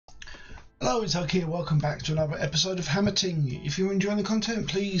Hello, it's Hug here. Welcome back to another episode of Hammerting. If you're enjoying the content,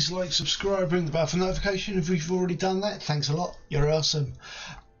 please like, subscribe, ring the bell for notification. If you've already done that, thanks a lot. You're awesome.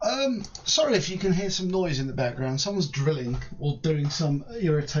 Sorry if you can hear some noise in the background. Someone's drilling or doing some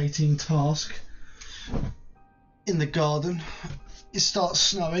irritating task in the garden. It starts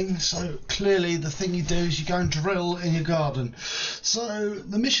snowing, so clearly the thing you do is you go and drill in your garden. So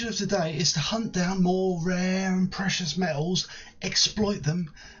the mission of today is to hunt down more rare and precious metals, exploit them,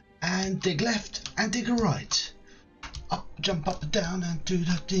 and dig left and dig right. Up, jump up and down and do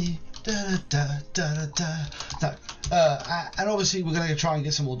da dee da da da da da. And obviously we're going to try and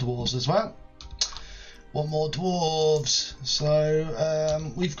get some more dwarves as well. Want more dwarves?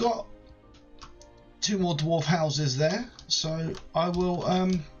 So we've got 2 more dwarf houses there. So I will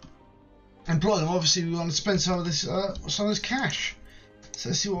employ them. Obviously we want to spend some of this cash. So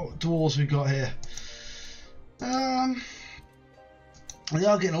let's see what dwarves we've got here. They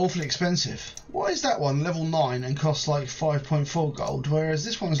are getting awfully expensive. Why is that one level 9 and costs like 5.4 gold, whereas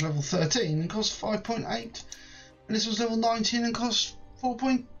this one's level 13 and costs 5.8, and this was level 19 and costs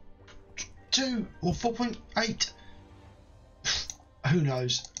 4.2 or 4.8? Who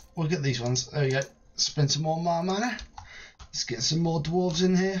knows? We'll get these ones. There we go. Spend some more money. Let's get some more dwarves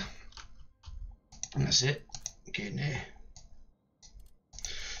in here. And that's it. Get in here.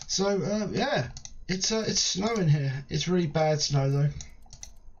 So yeah, it's snowing here. It's really bad snow though.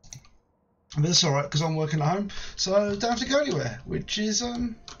 But it's alright because I'm working at home, so I don't have to go anywhere, which is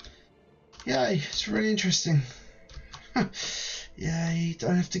yay, it's really interesting. Yay,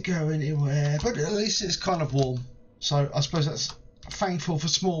 don't have to go anywhere, but at least it's kind of warm, so I suppose that's thankful for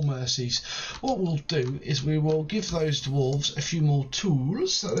small mercies. What we'll do is we will give those dwarves a few more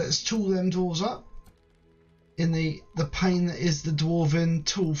tools, so let's tool them dwarves up in the pane that is the dwarven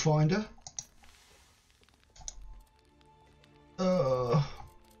tool finder.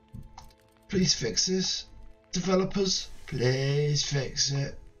 Please fix this. Developers, please fix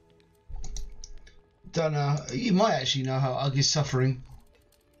it. Don't know. You might actually know how Ugg is suffering.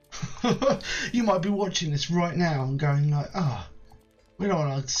 You might be watching this right now and going like, ah, oh, we don't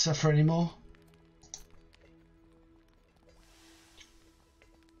want Ugg to suffer anymore.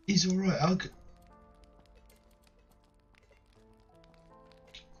 He's alright, Ugg.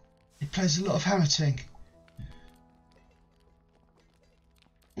 He plays a lot of Hammerting.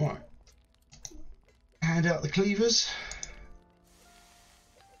 Right. Hand out the cleavers.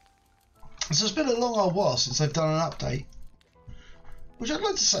 So it's been a long old while since I've done an update, which I'd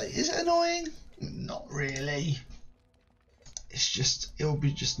like to say, is it annoying? Not really. It's just, it'll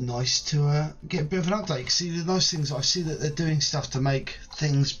be just nice to get a bit of an update. See the nice things, I see that they're doing stuff to make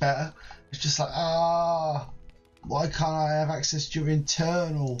things better. It's just like, why can't I have access to your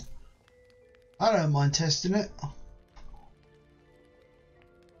internal? I don't mind testing it.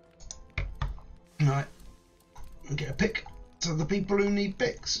 Right, and get a pick to the people who need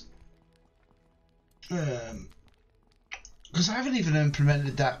picks. Because I haven't even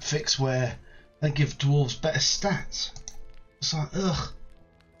implemented that fix where they give dwarves better stats. It's like, ugh.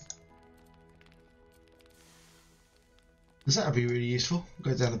 Because that would be really useful.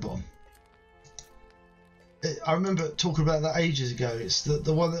 Go down the bottom. I remember talking about that ages ago. It's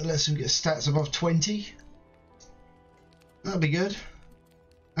the one that lets them get stats above 20. That'd be good.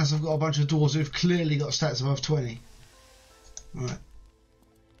 As I've got a bunch of dwarves who've clearly got stats above 20. Right.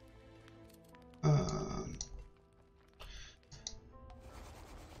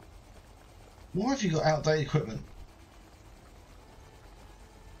 Why have you got outdated equipment?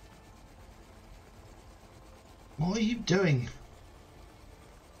 What are you doing?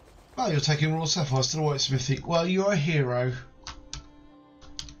 Oh, you're taking raw sapphires to the white smithy. Well, you're a hero.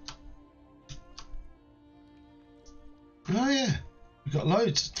 Oh yeah. We've got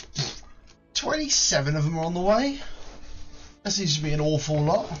loads. 27 of them are on the way. That seems to be an awful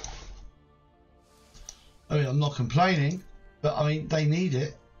lot. I mean, I'm not complaining, but I mean, they need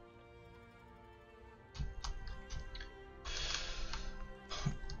it.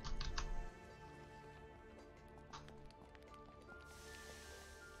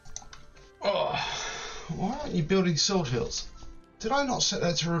 Oh, why aren't you building sword hills? Did I not set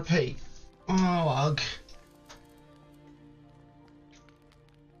that to repeat? Oh, ugh.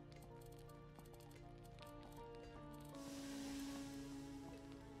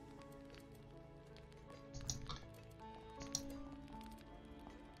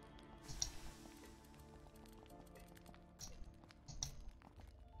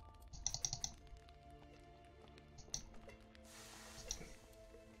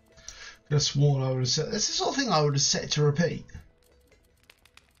 I sworn I would have set. That's the sort of thing I would have set to repeat.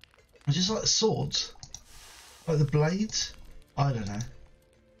 Just like the swords, like the blades. I don't know.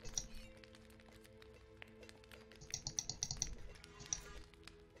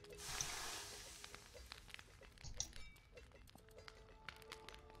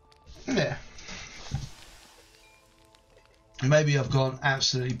 Maybe I've gone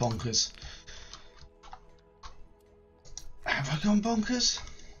absolutely bonkers. Have I gone bonkers?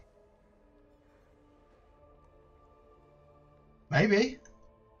 Maybe.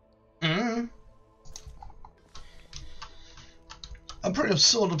 I'm pretty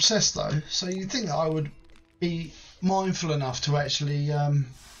sort of obsessed though, so you'd think that I would be mindful enough to actually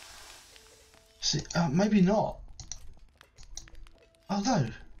see. Maybe not. Oh no,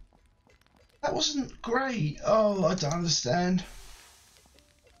 that wasn't great. Oh, I don't understand.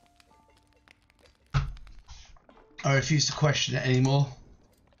 I refuse to question it anymore.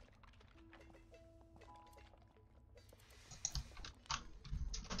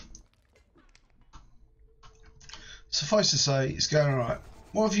 Suffice to say, it's going alright.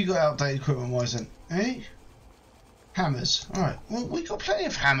 What have you got outdated equipment wise then? Eh? Hammers. Alright, well, we got plenty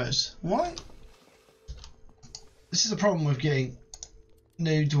of hammers. Why? This is the problem with getting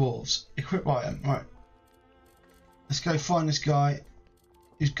new dwarves. Equip item. Right. Let's go find this guy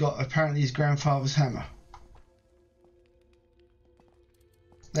who's got apparently his grandfather's hammer.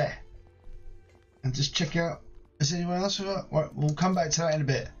 There. And just check out, is anyone else with that? Right, we'll come back to that in a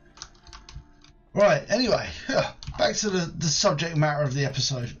bit. Right, anyway, back to the subject matter of the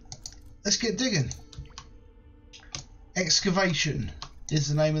episode. Let's get digging. Excavation is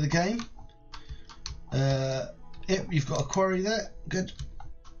the name of the game. Yep, you've got a quarry there. Good.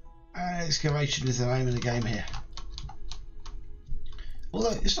 And excavation is the name of the game here.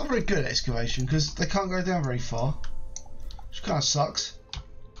 Although it's not very good at excavation because they can't go down very far, which kind of sucks.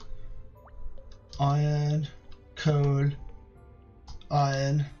 Iron, coal,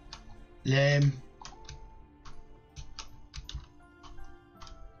 iron, lamb.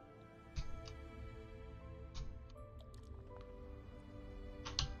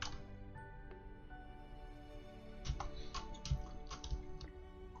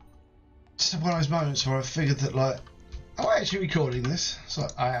 It's one of those moments where I figured that, like, am I actually recording this? So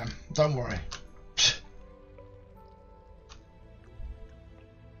I am. Don't worry.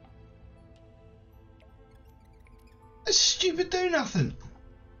 It's stupid do nothing.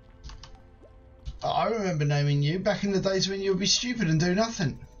 I remember naming you back in the days when you would be stupid and do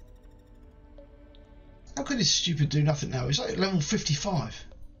nothing. How good is stupid do nothing now? It's like level 55.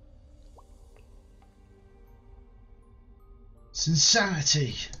 It's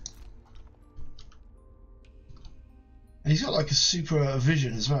insanity. And he's got like a super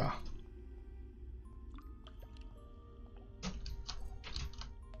vision as well.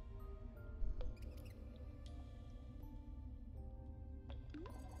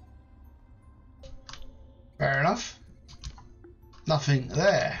 Fair enough. Nothing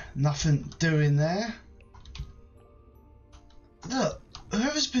there. Nothing doing there. Look,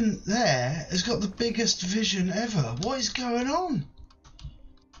 whoever's been there has got the biggest vision ever. What is going on?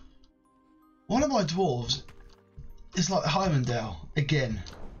 One of my dwarves is like Heimendale again.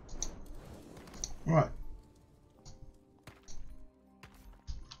 Right.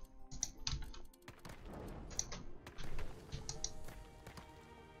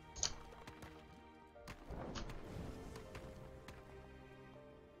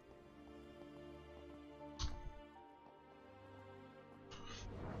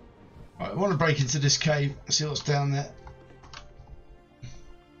 I want to break into this cave and see what's down there.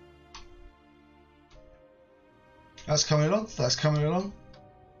 That's coming along, that's coming along.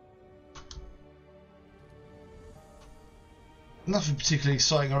 Nothing particularly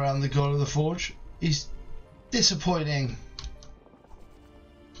exciting around the God of the Forge. He's disappointing.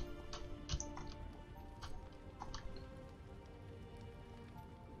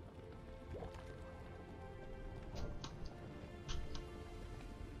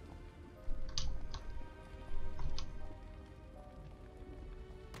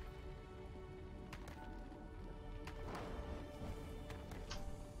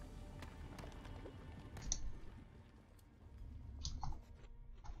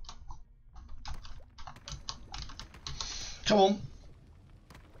 Come on.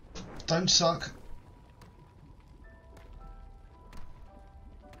 Don't suck.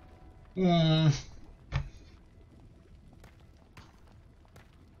 I'm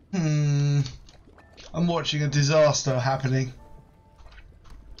watching a disaster happening.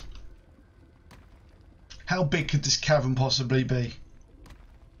 How big could this cavern possibly be?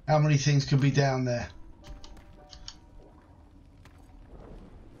 How many things could be down there?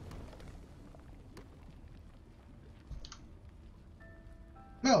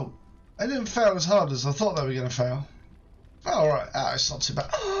 No, they didn't fail as hard as I thought they were going to fail. Oh, alright, it's not too bad.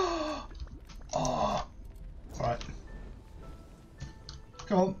 Oh, right.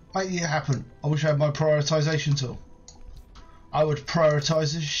 Come on, make it happen. I wish I had my prioritisation tool. I would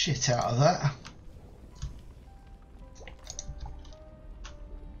prioritise the shit out of that.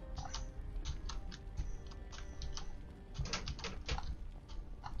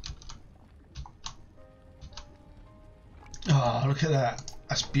 Oh, look at that.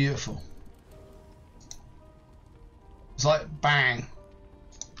 That's beautiful. It's like bang.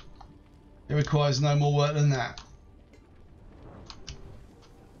 It requires no more work than that.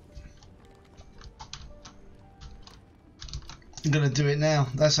 I'm gonna do it now.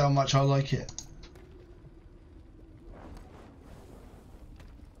 That's how much I like it.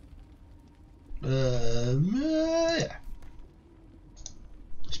 Yeah.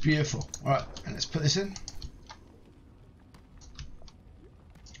 It's beautiful. Alright, and let's put this in.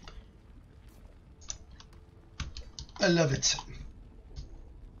 I love it.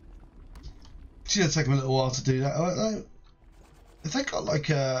 It's gonna take them a little while to do that. Although, if they got like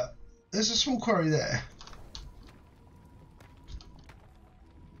a, there's a small quarry there.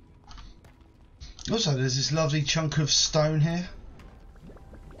 Also, there's this lovely chunk of stone here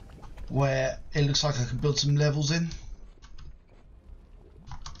where it looks like I can build some levels in.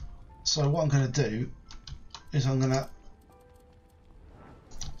 So what I'm going to do is I'm going to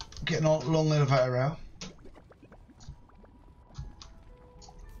get a long elevator rail,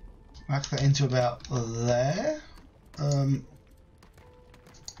 back that into about there. No,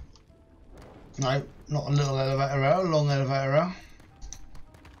 not a little elevator rail, a long elevator rail.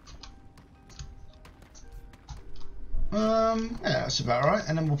 Yeah, that's about right.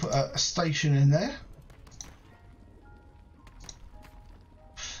 And then we'll put a station in there.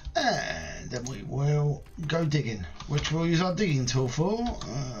 And then we will go digging, which we'll use our digging tool for.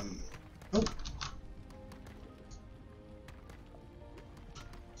 Oh.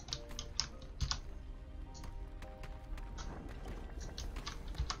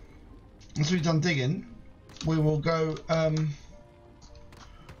 Once we've done digging, we will go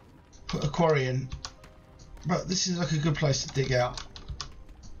put a quarry in. But this is like a good place to dig out.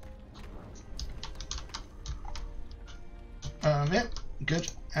 Yep,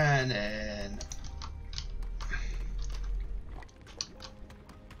 good. And then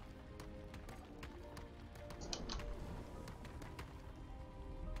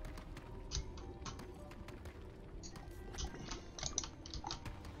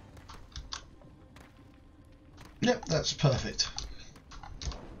yep, that's perfect.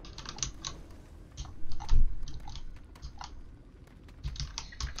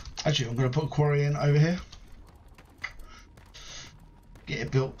 Actually, I'm going to put a quarry in over here. Get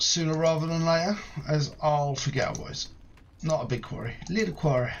it built sooner rather than later, as I'll forget otherwise. Not a big quarry, little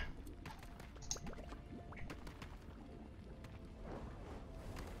quarry.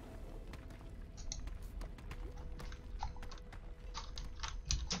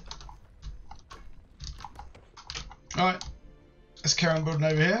 Alright, let's carry on building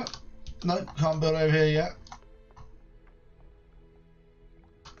over here. No, can't build over here yet.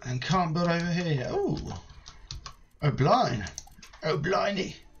 And can't build over here yet. Ooh. Oh, blind. Oh,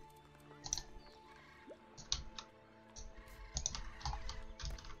 blindy.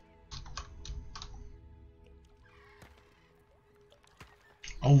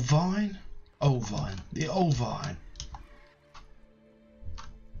 Old vine? Old vine. The old vine.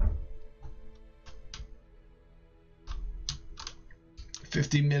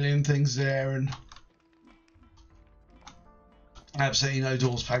 $50 million things there and absolutely no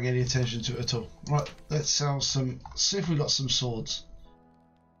doors paying any attention to it at all. Right, let's sell some, see if we got some swords.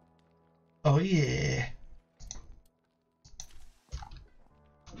 Oh yeah.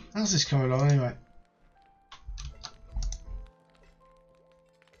 How's this coming along anyway?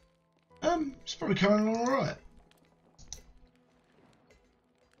 It's probably coming along alright.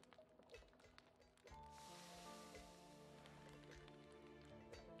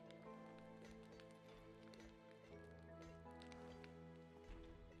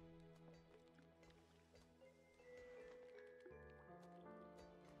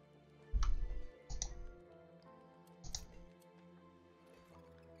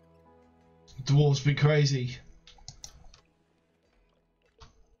 Dwarves be crazy.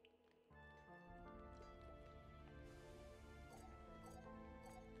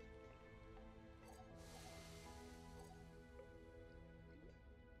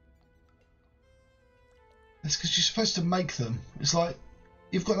 That's because you're supposed to make them. It's like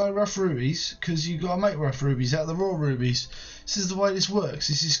you've got no rough rubies because you've got to make rough rubies out of the raw rubies. This is the way this works.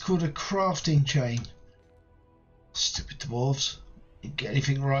 This is called a crafting chain. Stupid dwarves. Didn't get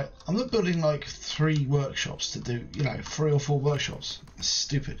anything right. I'm not building like 3 workshops to do, you know, 3 or 4 workshops. That's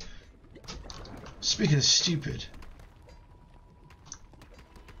stupid. Speaking of stupid.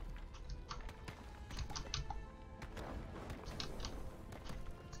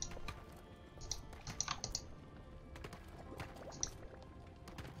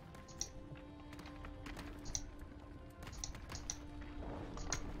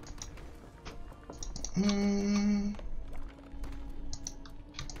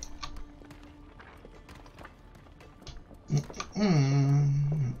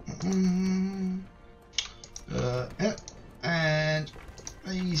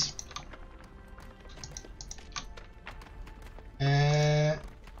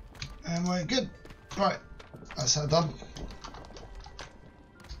 that's that done.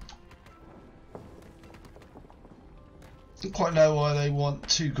 Don't quite know why they want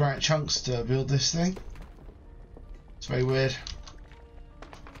 2 granite chunks to build this thing. It's very weird.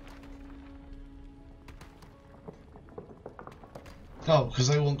 Oh, because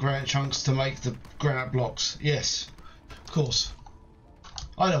they want granite chunks to make the granite blocks. Yes, of course.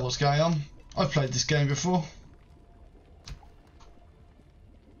 I know what's going on. I've played this game before.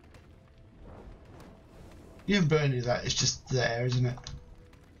 You haven't built any of that, it's just there, isn't it?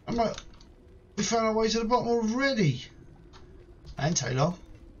 I'm like, we found our way to the bottom already. And take long.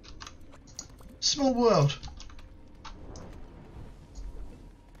 Small world.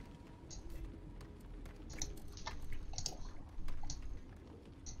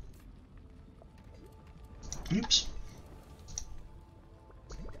 Oops.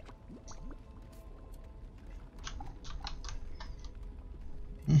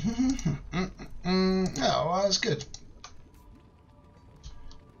 Oh, well, that's good.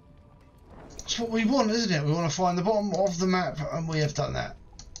 That's what we want, isn't it? We want to find the bottom of the map, and we have done that.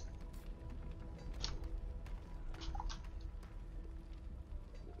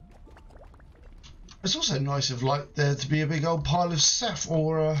 It's also nice of like there to be a big old pile of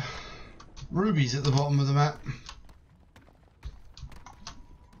sapphire or rubies at the bottom of the map.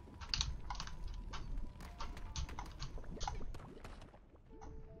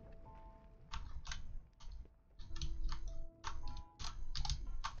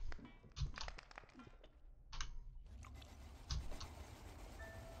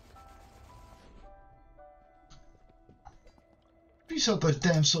 You sold those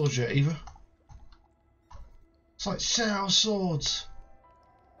damn swords yet, Eva? It's like sell swords.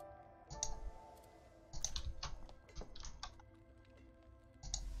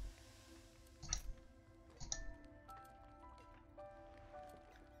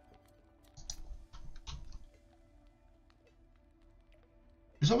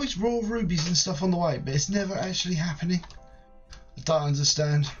 There's always raw rubies and stuff on the way, but it's never actually happening. I don't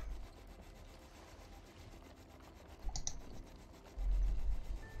understand.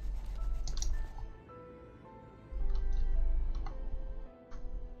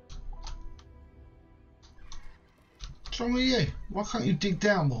 What's wrong with you? Why can't you dig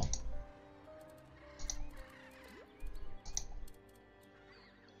down more?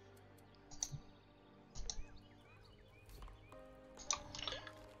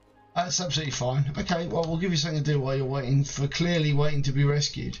 That's absolutely fine. Okay, well, we'll give you something to do while you're waiting for clearly waiting to be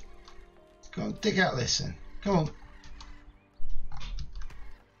rescued. Go on, dig out this then. Come on.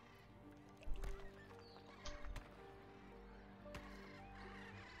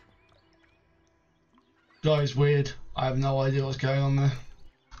 Guy's weird. I have no idea what's going on there.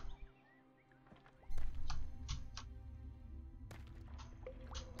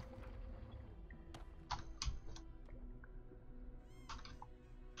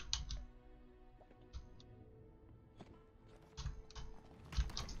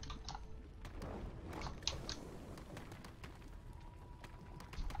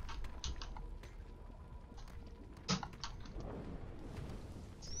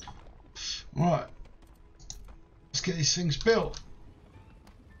 Right. Let's get these things built.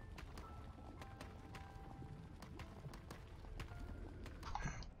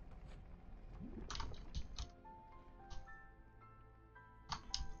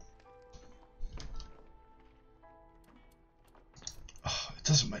 Oh, it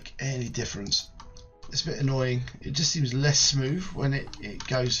doesn't make any difference. It's a bit annoying. It just seems less smooth when it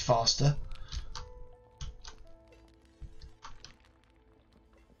goes faster.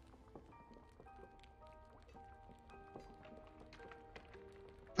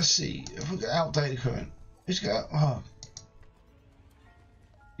 Let's see if we got outdated equipment. Who's got? Oh,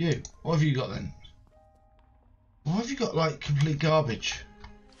 you. What have you got then? Why have you got like complete garbage?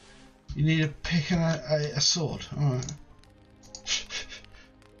 You need a pick and a sword. All right.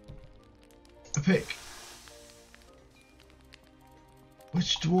 A pick.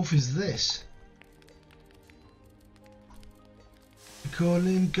 Which dwarf is this? We call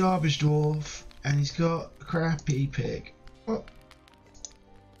him Garbage Dwarf, and he's got a crappy pick. What?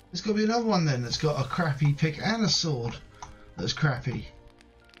 There's got to be another one then that's got a crappy pick and a sword that's crappy.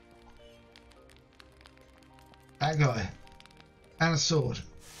 That guy. And a sword.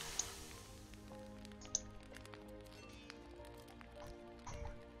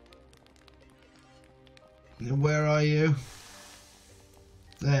 And where are you?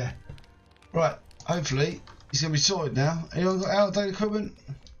 There. Right, hopefully he's going to be sorted now. Anyone got outdated equipment?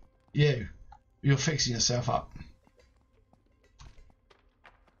 You. You're fixing yourself up.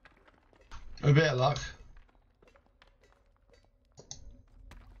 A bit of luck.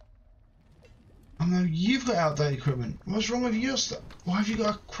 Oh no, you've got outdated equipment. What's wrong with your stuff? Why have you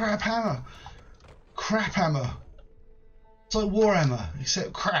got a crap hammer? Crap hammer. It's like Warhammer,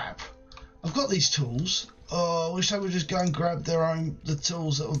 except crap. I've got these tools. Oh, I wish they would just go and grab the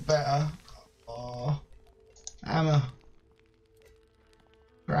tools that were better. Oh, hammer.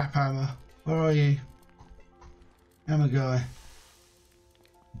 Crap hammer. Where are you? Hammer guy.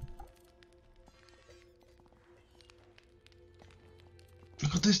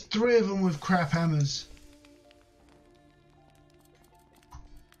 God, there's 3 of them with crap hammers.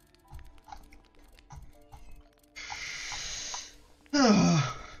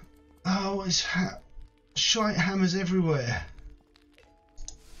 Oh, it's shite hammers everywhere.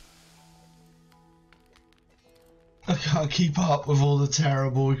 I can't keep up with all the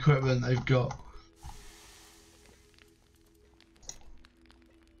terrible equipment they've got.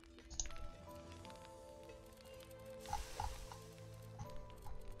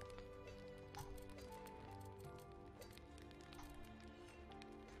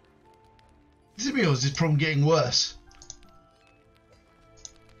 Is it me or is this problem getting worse?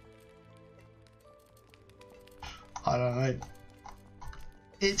 I don't know.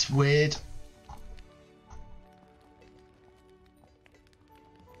 It's weird.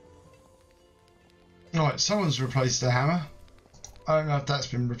 Right, someone's replaced the hammer. I don't know if that's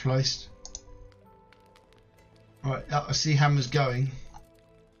been replaced. Right, I see hammers going.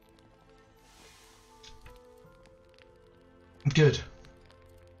 Good.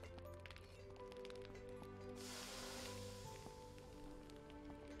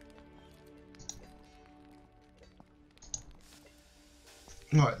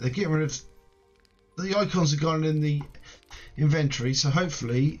 Right, they're getting rid of the icons are gone in the inventory, so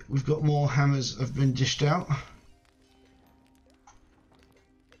hopefully we've got more hammers have been dished out.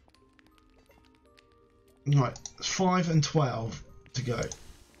 Right, 5 and 12 to go,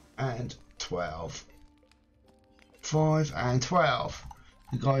 and 12. 5 and 12.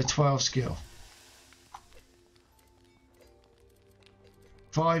 The guy 12 skill.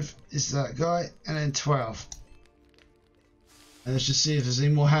 5 is that guy, and then 12. And let's just see if there's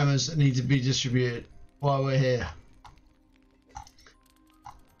any more hammers that need to be distributed while we're here.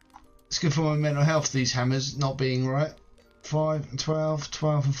 It's good for my mental health, these hammers not being right. 5 and 12,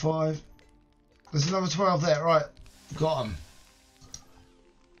 12 and 5. There's another 12 there, right. Got them.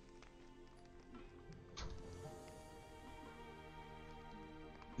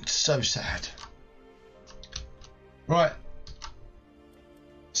 It's so sad. Right.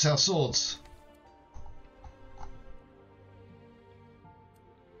 Sell swords.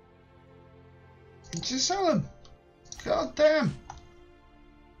 Just sell them. God damn.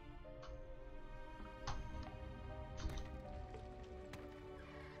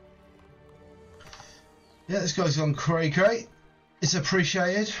 Yeah, this guy's gone cray-cray. It's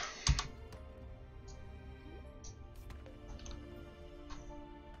appreciated.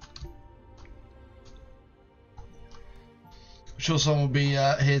 I'm sure someone will be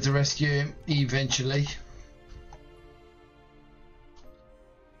here to rescue him eventually.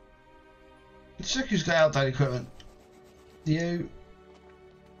 Let's check who's got outdated equipment. You,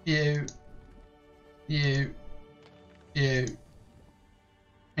 and you.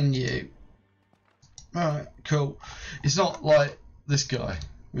 Alright, cool. It's not like this guy,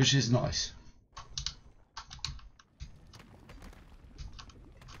 which is nice.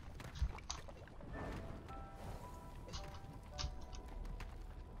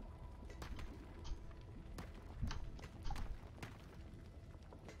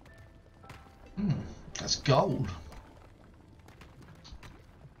 That's gold.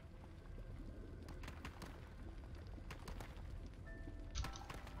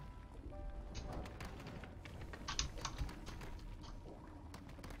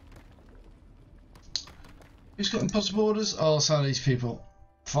 Who's got impossible orders? Oh, some of these people.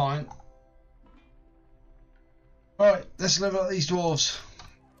 Fine. Alright, let's level up these dwarves.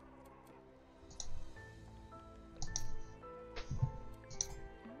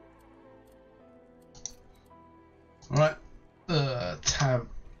 Alright. Tab.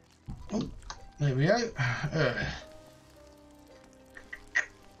 Oh, there we go.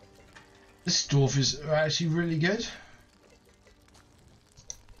 This dwarf is actually really good.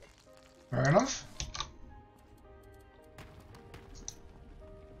 Fair enough.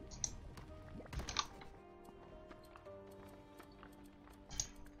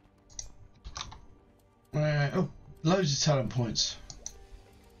 Oh, loads of talent points.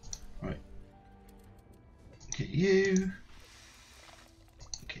 Right. Get you.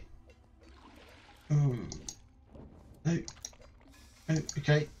 Okay. Oh. No. Oh,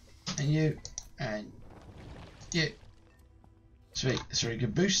 okay. And you. And you. Sweet. That's a very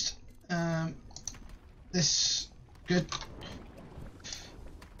good boost. This good.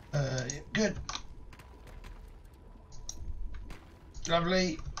 Good.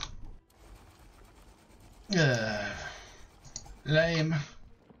 Lovely. Lame.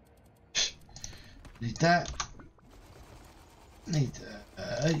 Need that. Need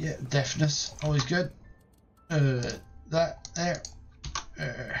yeah, deafness. Always good. That there.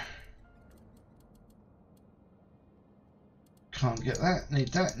 Can't get that. Need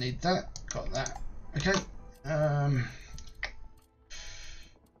that. Need that. Got that. Okay.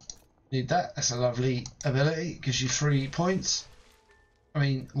 Need that. That's a lovely ability. Gives you 3 points. I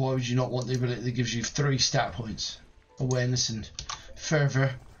mean, why would you not want the ability that gives you 3 stat points? Awareness and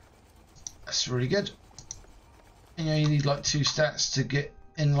fervor. That's really good. And you need like 2 stats to get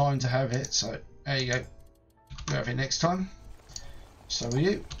in line to have it. So there you go. You have it next time. So will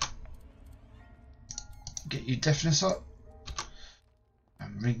you. Get your deafness up.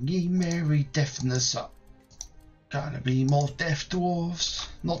 And ring ye merry deafness up. Gonna be more deaf dwarves.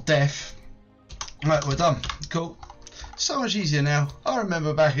 Not deaf. Right, we're done. Cool. So much easier now. I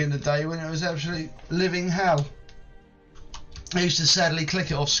remember back in the day when it was absolutely living hell. I used to sadly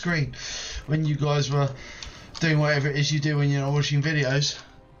click it off screen when you guys were doing whatever it is you do when you're not watching videos,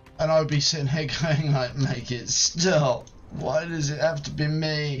 and I would be sitting here going like, make it stop. Why does it have to be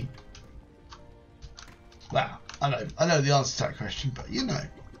me? Well, I know the answer to that question, but you know,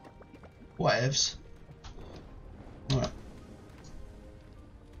 whatevs. Right.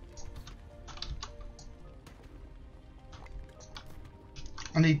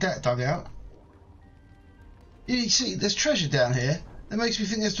 I need that dug out. You see, there's treasure down here that makes me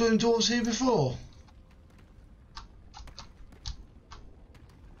think there's twin dwarves here before.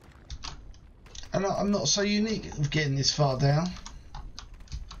 And I'm not so unique of getting this far down.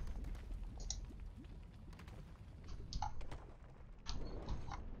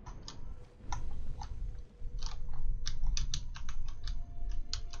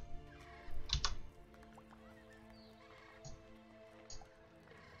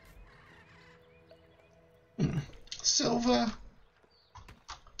 Silver.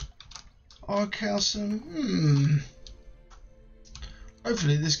 Calcium.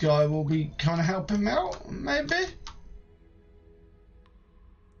 Hopefully this guy will be kind of help him out, maybe?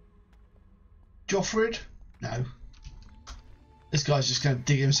 Joffred? No. This guy's just going to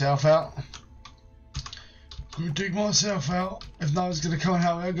dig himself out. I'm going to dig myself out. If no one's going to come and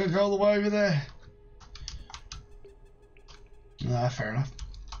help me, I'm going to go all the way over there. Nah, fair enough.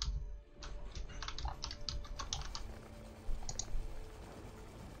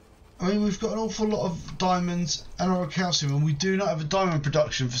 I mean, we've got an awful lot of diamonds and calcium, and we do not have a diamond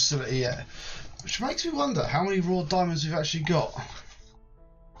production facility yet, which makes me wonder how many raw diamonds we've actually got.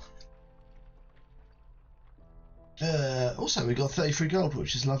 Also, we got 33 gold,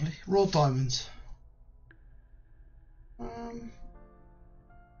 which is lovely. Raw diamonds.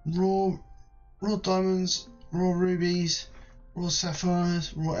 Raw diamonds, raw rubies, raw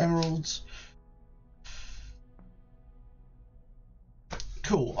sapphires, raw emeralds.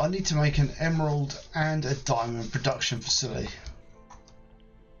 Cool, I need to make an emerald and a diamond production facility.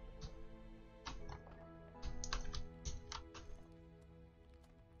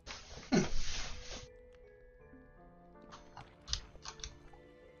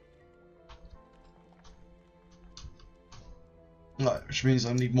 Right, which means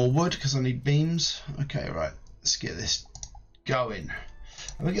I need more wood because I need beams. Okay, right, let's get this going.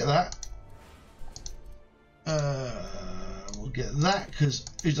 And we get that. We'll get that because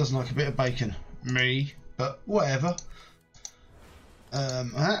who doesn't like a bit of bacon? Me, but whatever.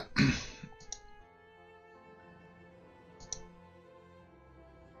 That.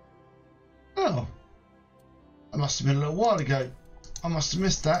 Oh, that must have been a little while ago. I must have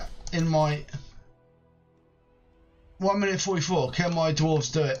missed that in my 1 minute 44. Can my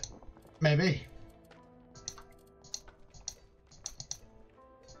dwarves do it? Maybe.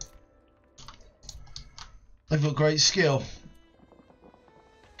 They've got great skill.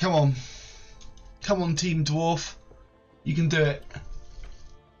 Come on. Come on, Team Dwarf. You can do it.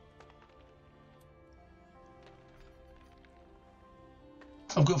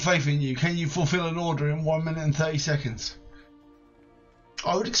 I've got faith in you. Can you fulfill an order in 1 minute and 30 seconds?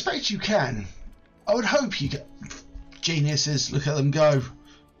 I would expect you can. I would hope you can. Geniuses, look at them go.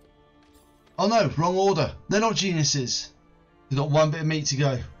 Oh no, wrong order. They're not geniuses. They've got 1 bit of meat to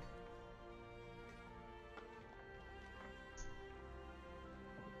go.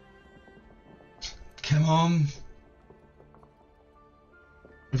 Come on.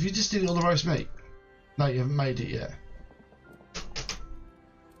 Have you just eaten all the roast meat? No, you haven't made it yet.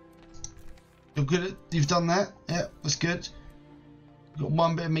 You're good at, you've done that? Yeah, that's good. Got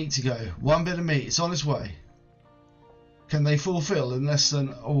one bit of meat to go. One bit of meat. It's on its way. Can they fulfill in less than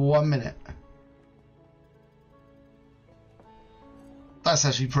 1 minute? That's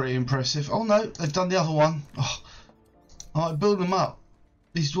actually pretty impressive. Oh no, they've done the other one. Oh, I might build them up.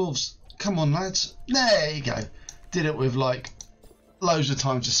 These dwarves. Come on, lads. There you go. Did it with like loads of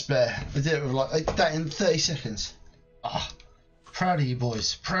time to spare. They did it with like that in 30 seconds. Ah, oh, proud of you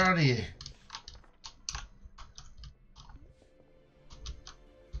boys. Proud of you.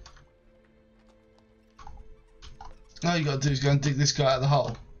 All you got to do is go and dig this guy out of the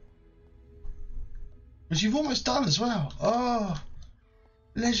hole. Which you've almost done as well. Oh,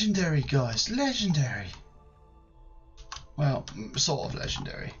 legendary, guys. Legendary. Well, sort of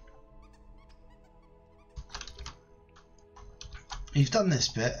legendary. You've done this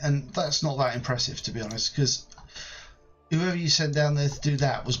bit, and that's not that impressive, to be honest, because whoever you sent down there to do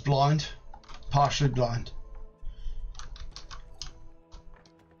that was blind. Partially blind.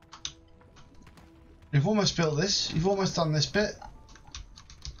 You've almost built this. You've almost done this bit.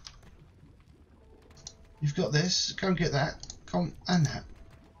 You've got this. Go and get that. Come and that.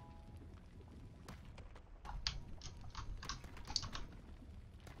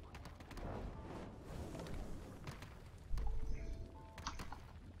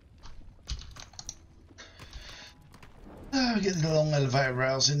 We get the long elevator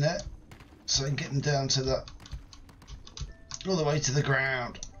rails in there, so I can get them down to the all the way to the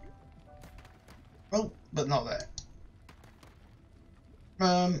ground. Oh, but not there.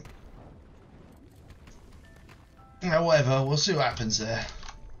 Whatever, we'll see what happens there.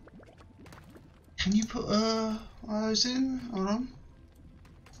 Can you put one of those in? Hold on.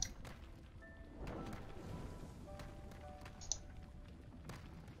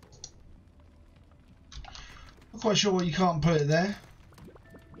 Not quite sure why you can't put it there.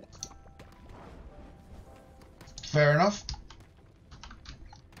 Fair enough.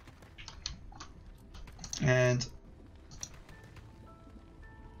 And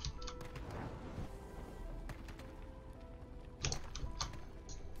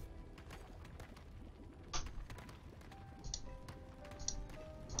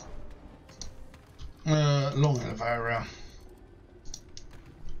long elevator rail.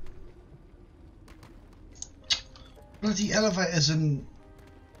 Bloody elevators and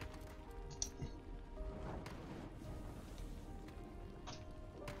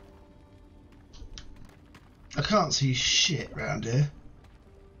I can't see shit around here.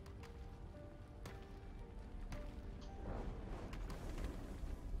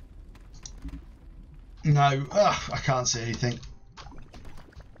 No, I can't see anything.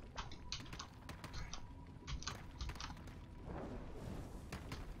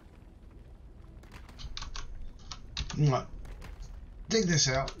 Right, dig this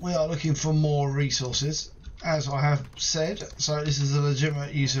out. We are looking for more resources, as I have said, so this is a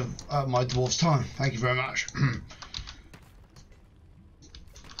legitimate use of my dwarf's time. Thank you very much.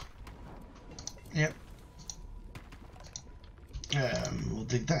 Yep. We'll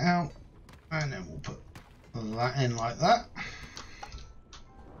dig that out, and then we'll put that in like that.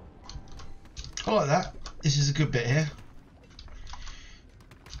 I like that. This is a good bit here.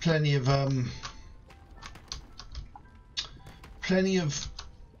 Plenty of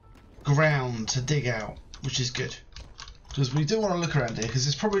ground to dig out, which is good, because we do want to look around here, because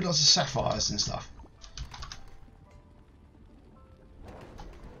there's probably lots of sapphires and stuff.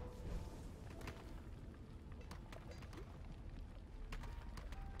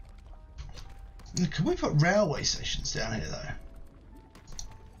 Can we put railway stations down here though?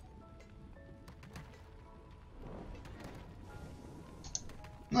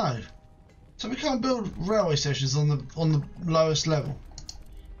 No. So we can't build railway stations on the lowest level.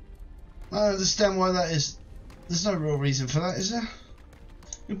 I don't understand why that is. There's no real reason for that, is there?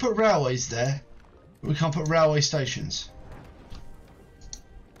 We put railways there, but we can't put railway stations.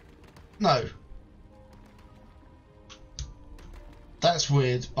 No. That's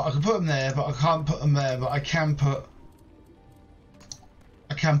weird. But I can put them there, but I can't put them there. But I can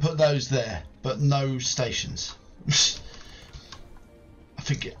put those there, but no stations. I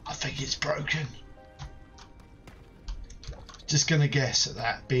think it's broken. Just gonna guess at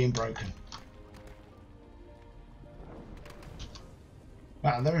that being broken.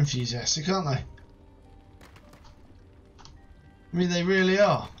 Wow, they're enthusiastic, aren't they? I mean, they really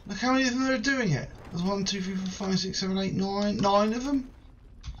are. Look how many of them are doing it. There's 1, 2, 3, 4, 5, 6, 7, 8, 9. 9 of them.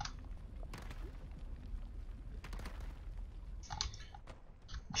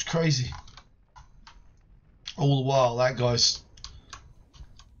 It's crazy. All the while, that guy's.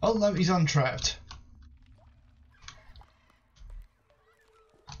 Oh no, he's untrapped.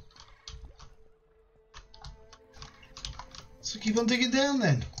 So keep on digging down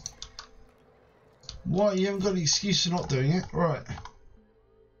then. Why? You haven't got any excuse for not doing it. Right.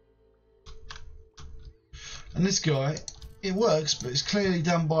 And this guy, it works, but it's clearly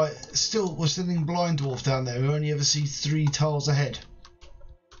done by... Still, we're sending blind dwarf down there who only ever sees 3 tiles ahead.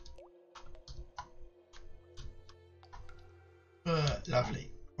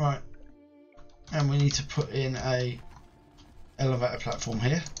 Lovely. Right. And we need to put in a elevator platform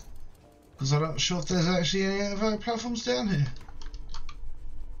here. Because I'm not sure if there's actually any elevator platforms down here.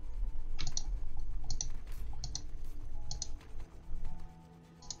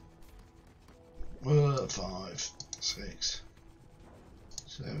 Well, 5, 6,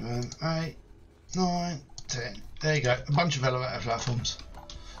 7, 8, 9, 10. There you go. A bunch of elevator platforms.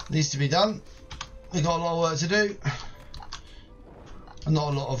 Needs to be done. We've got a lot of work to do. And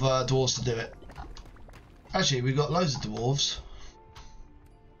not a lot of dwarves to do it. Actually, we've got loads of dwarves.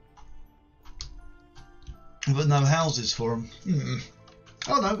 But no houses for them.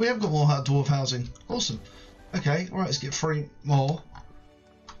 Oh no, we have got more dwarf housing. Awesome. Okay, right, let's get 3 more.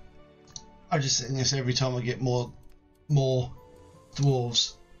 I just think this every time I get more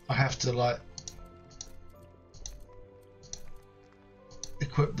dwarves, I have to like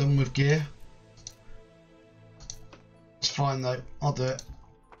equip them with gear. It's fine though, I'll do it.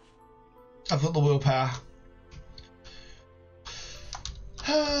 I've got the willpower.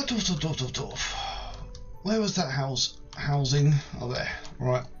 Dwarf. Where was that housing? Oh, there.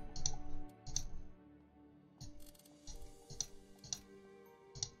 Right.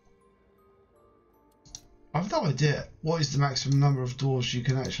 I've no idea what is the maximum number of dwarves you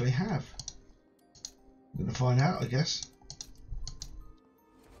can actually have. I'm gonna find out, I guess.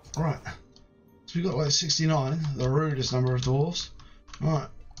 Right. So we've got like 69, the rudest number of dwarves. Right.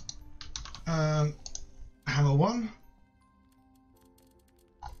 Hammer 1.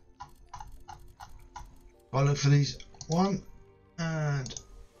 I'll look for these 1 and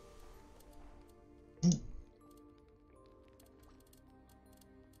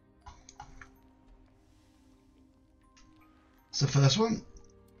that's the first one.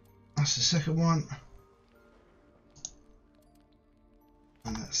 That's the second one.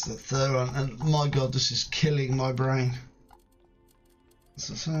 And that's the third one. And my god, this is killing my brain. That's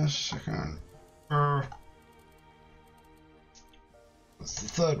the first, second. That's the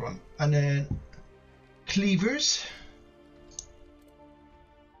third one. And then cleavers.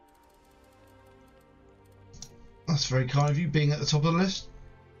 That's very kind of you, being at the top of the list.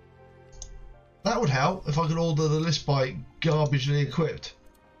 That would help if I could order the list by garbagely equipped.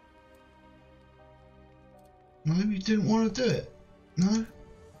 No, you didn't want to do it. No?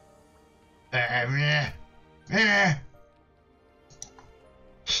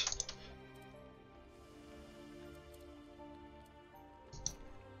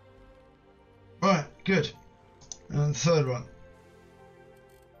 Right, good. And the third one.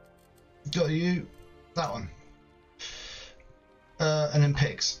 Got you. That one. And then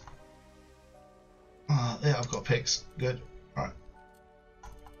picks. Oh, yeah, I've got picks. Good. Right.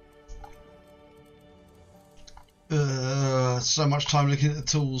 So much time looking at the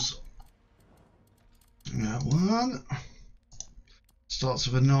tools. That one starts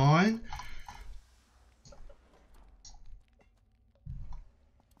with a 9.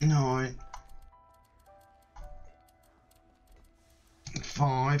 9.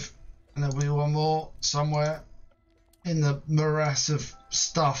 5. And there'll be one more somewhere in the morass of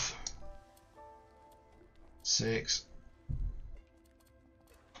stuff. 6.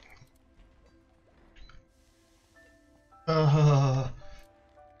 That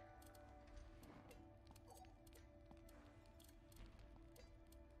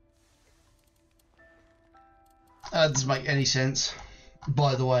doesn't make any sense,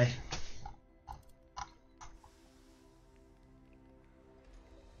 by the way.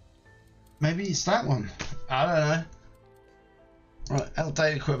 Maybe it's that one. I don't know. Right,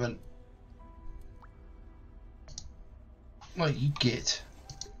 outdated equipment. Like you get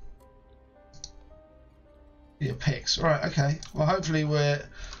your picks. Right, okay. Well, hopefully we're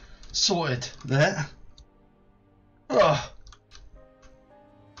sorted there. Oh.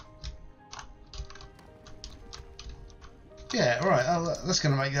 Yeah, right. Oh, that's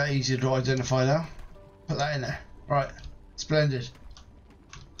going to make that easier to identify now. Put that in there. Right, splendid.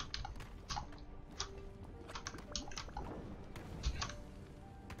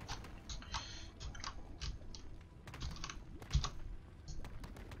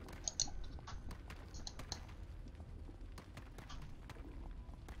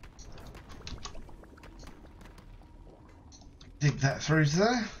 Dig that through to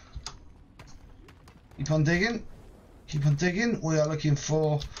there. Keep on digging. Keep on digging. We are looking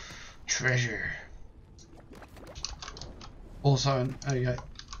for treasure. Also, there you go.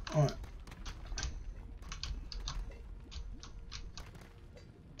 Alright.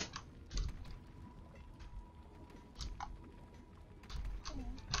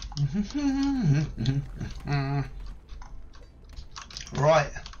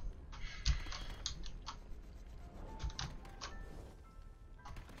 Right.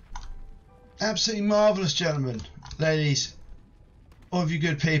 Absolutely marvellous, gentlemen, ladies, all of you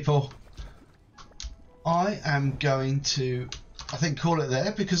good people. I am going to, I think, call it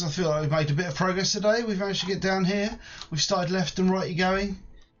there because I feel like we've made a bit of progress today. We've managed to get down here. We've started left and righty going.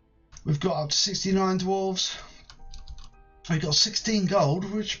 We've got up to 69 dwarves. We've got 16 gold,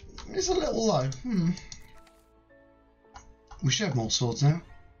 which is a little low. We should have more swords now.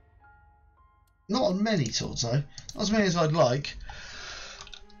 Not on many swords though. Not as many as I'd like.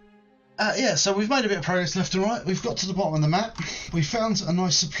 Yeah, so we've made a bit of progress left and right. We've got to the bottom of the map. We found a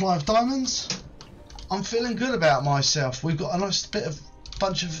nice supply of diamonds. I'm feeling good about myself. We've got a nice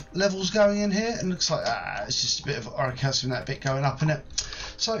bunch of levels going in here, and looks like it's just a bit of orichalcum, that bit going up in it.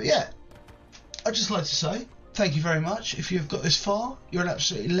 So yeah, I'd just like to say thank you very much. If you've got this far, you're an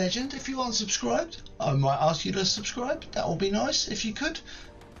absolute legend. If you aren't subscribed, I might ask you to subscribe. That would be nice if you could.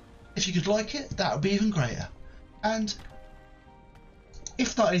 If you could like it, that would be even greater. And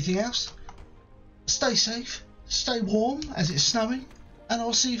if not anything else, stay safe, stay warm as it's snowing, and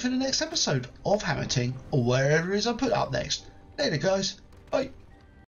I'll see you for the next episode of Hammerting, or wherever it is I put up next. Later guys, bye.